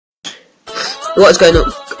What's going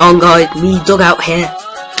on, guys? Me dugout here.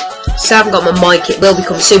 So I haven't got my mic. It will be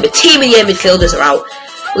coming soon. But Team of the Year midfielders are out.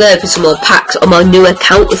 We're going to open some more packs on my new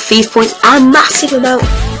account with FIFA points and massive amount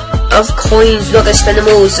of coins. We're not going to spend them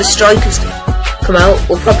all as the strikers come out.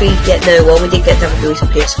 We'll probably get no one. We did get David Luiz on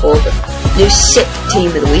PS4, but new sick team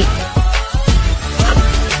of the week.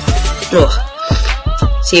 Oh,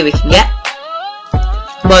 see what we can get.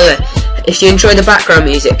 By the way, if you enjoy the background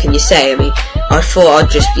music, can you say? I mean, I thought I'd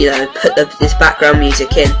just, you know, put this background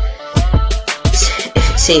music in,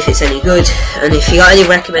 see if it's any good, and if you got any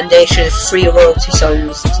recommendations, free royalty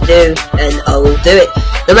songs to do, then I will do it.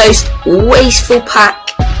 The most wasteful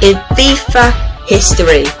pack in FIFA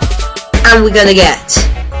history, and we're gonna get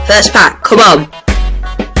first pack. Come on.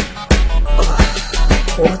 Oh,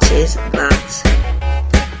 what is that?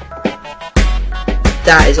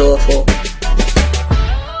 That is awful.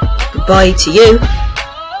 Goodbye to you.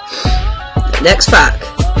 Next pack.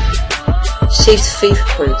 Save the FIFA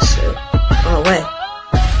points. So. Oh wait.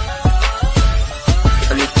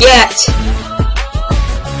 Let me get.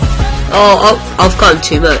 Oh, I've gotten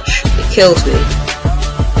too much. It kills me.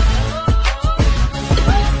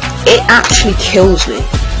 It actually kills me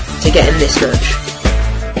to get him this much.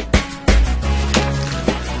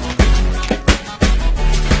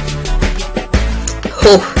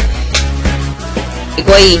 Oh,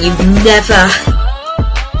 Higuain, you've never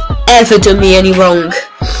ever done me any wrong.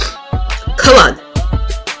 Come on.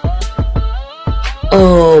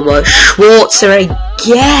 Oh, my Schwarzer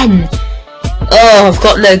again. Oh, I've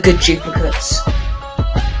got no good duplicates.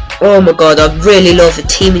 Oh my god, I really love the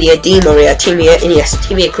Team of the Year Di Maria, Team of the Year Iniesta,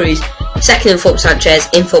 Team of the Year Cruz, second inform Sanchez,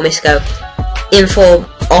 inform Isco, inform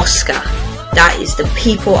Oscar. That is the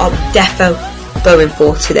people I'm defo going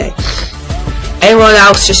for today. Anyone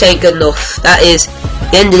else just ain't good enough. That is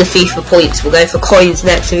the end of the FIFA points. We'll go for coins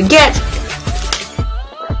next. We get.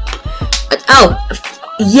 Oh,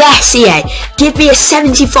 yes, EA. Give me a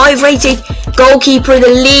 75 rated goalkeeper in the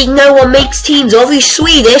league. No one makes teams of. He's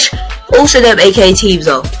Swedish. Also, don't make any teams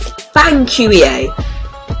of. Thank you, EA.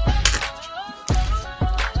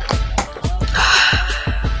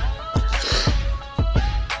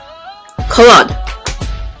 Come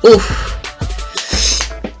on. Oof.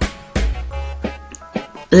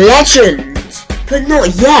 Legends, but not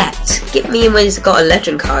yet. Get me in when he's got a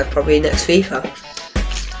legend card, probably next FIFA.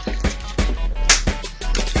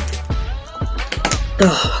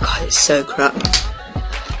 Oh my god, it's so crap.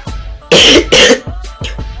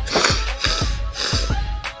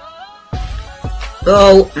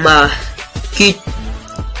 Oh my good.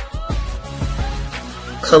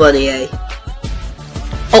 Come on, EA.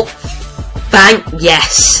 Oh, bang,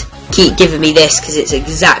 yes. Keep giving me this because it's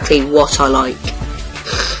exactly what I like.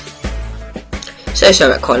 So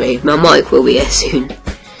sorry about quality, my mic will be here soon.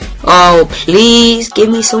 Oh, please give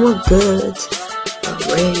me someone good. I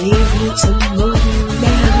really need someone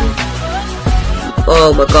now.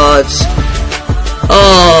 Oh my god.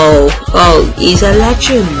 Oh, he's a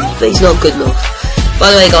legend, but he's not good enough.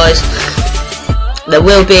 By the way, guys, there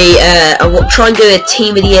will be, I will try and do a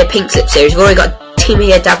Team of the Year pink slip series. We've already got Team of the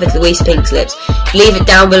Year David Luiz pink slips. Leave it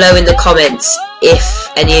down below in the comments if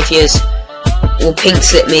any of you will pink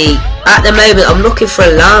slip me. At the moment, I'm looking for a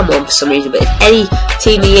Lamb one for some reason, but if any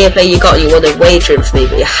Team of the Year player you got and you want to wager in for me,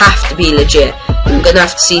 but you have to be legit. I'm going to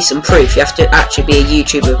have to see some proof. You have to actually be a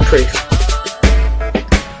YouTuber with proof.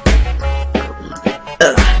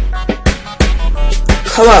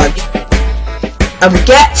 Come on. And we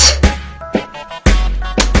get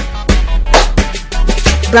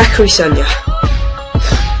Bakary Sonia.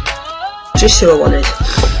 Just who I wanted.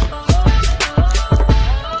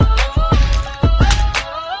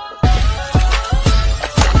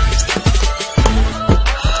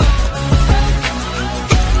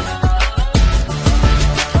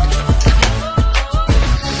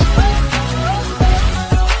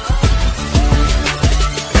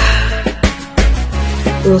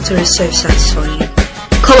 Water is so satisfying.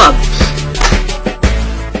 Come on!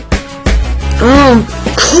 Oh,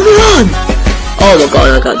 come on! Oh my god,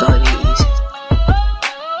 I got diabetes.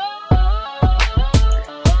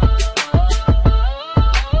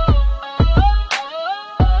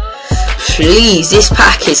 Please, this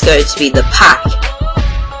pack is going to be the pack.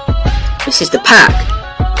 This is the pack.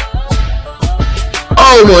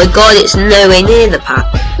 Oh my god, it's nowhere near the pack.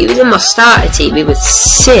 He was in my starter team, he was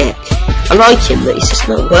sick. I like him, but he's just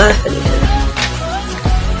not worth anything.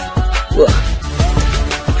 Whoa.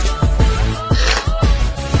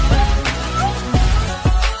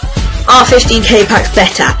 Are 15k packs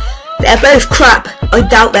better? They're both crap. I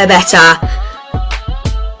doubt they're better.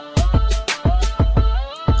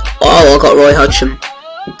 Oh, I got Roy Hodgson.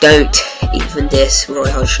 Don't even diss Roy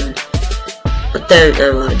Hodgson. I don't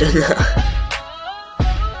know why I've done that.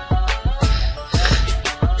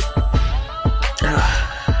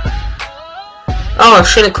 Oh, I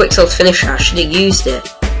should have quick sold finisher. I should have used it.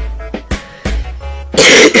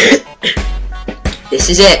 This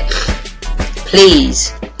is it.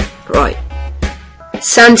 Please. Right.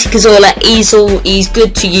 Santi Cazorla, he's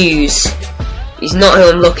good to use. He's not who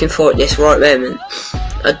I'm looking for at this right moment.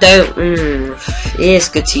 I don't. He is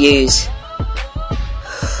good to use.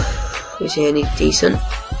 Is he any decent?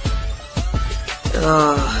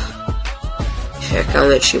 Oh. Check how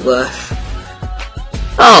much you're worth.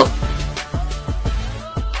 Oh.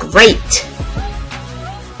 Great.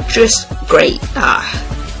 Just great.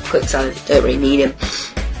 Quick silent, don't really need him.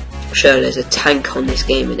 Sure, there's a tank on this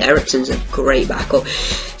game, and Ericsson's a great backup.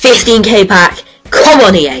 15k pack. Come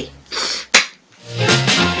on, EA.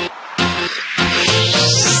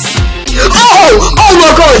 Oh! Oh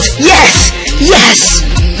my god! Yes! Yes!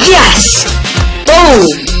 Yes! Oh!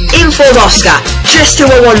 Infield Oscar. Just who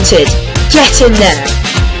I wanted. Get in there.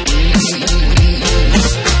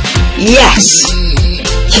 Yes!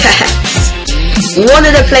 Yes! One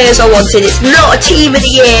of the players I wanted. It's not a team of the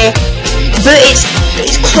year, but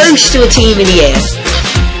it's close to a team of the year.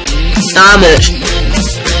 How much?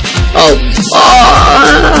 Oh.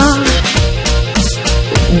 Oh.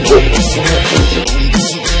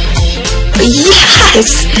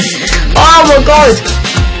 Yes! Oh my god!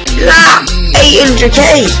 That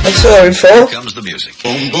 800k I saw him for. Comes the music.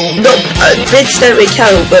 Not bids don't really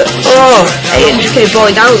count, but 800k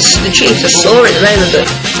boy, that was the cheapest I saw at the moment, but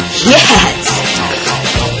yes!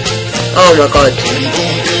 Oh my god.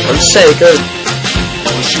 I'm so good.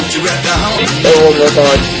 Oh my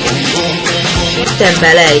god.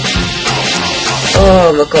 Dembele.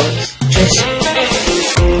 Oh my god. Just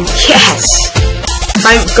yes!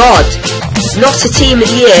 Thank god. Not a team of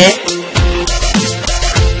the year.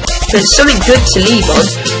 There's something good to leave on.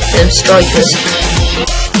 Them strikers.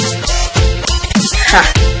 Ha.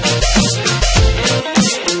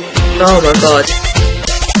 Oh my god.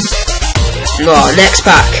 Oh, next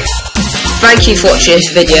pack. Thank you for watching this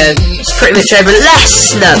video. It's pretty much over.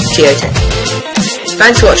 No, TOTY.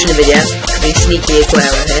 Thanks for watching the video. Could be sneaky Aguero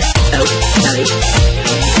here. Oh, Kelly.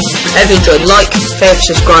 Hope you enjoyed. Like, favourite,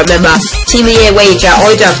 subscribe. Remember, Team of the Year wager.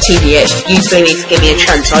 I don't have Team of the Year. You please give me a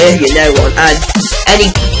chance. I owe you no one. And any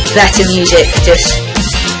better music, just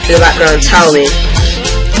in the background, tell me.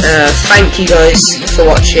 Thank you guys for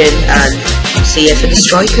watching, and see you for the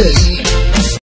strikers.